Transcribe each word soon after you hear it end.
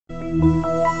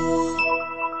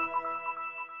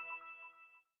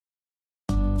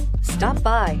Stop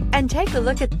by and take a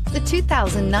look at the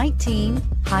 2019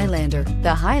 Highlander.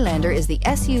 The Highlander is the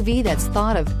SUV that's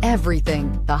thought of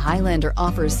everything. The Highlander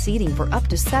offers seating for up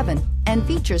to 7 and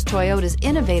features Toyota's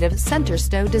innovative center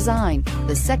stow design.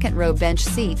 The second row bench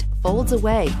seat folds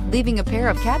away, leaving a pair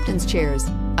of captain's chairs.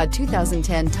 A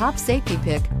 2010 top safety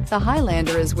pick, the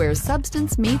Highlander is where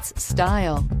substance meets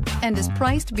style and is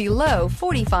priced below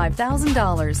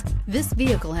 $45,000. This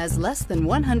vehicle has less than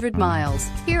 100 miles.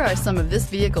 Here are some of this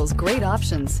vehicle's great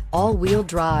options: all-wheel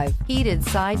drive, heated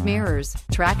side mirrors,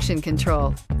 traction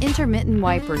control, intermittent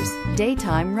wipers,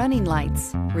 daytime running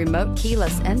lights, remote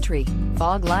keyless entry,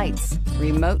 fog lights,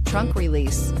 remote trunk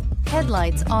release,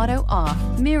 headlights auto off,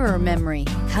 mirror memory.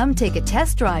 Come take a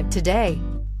test drive today.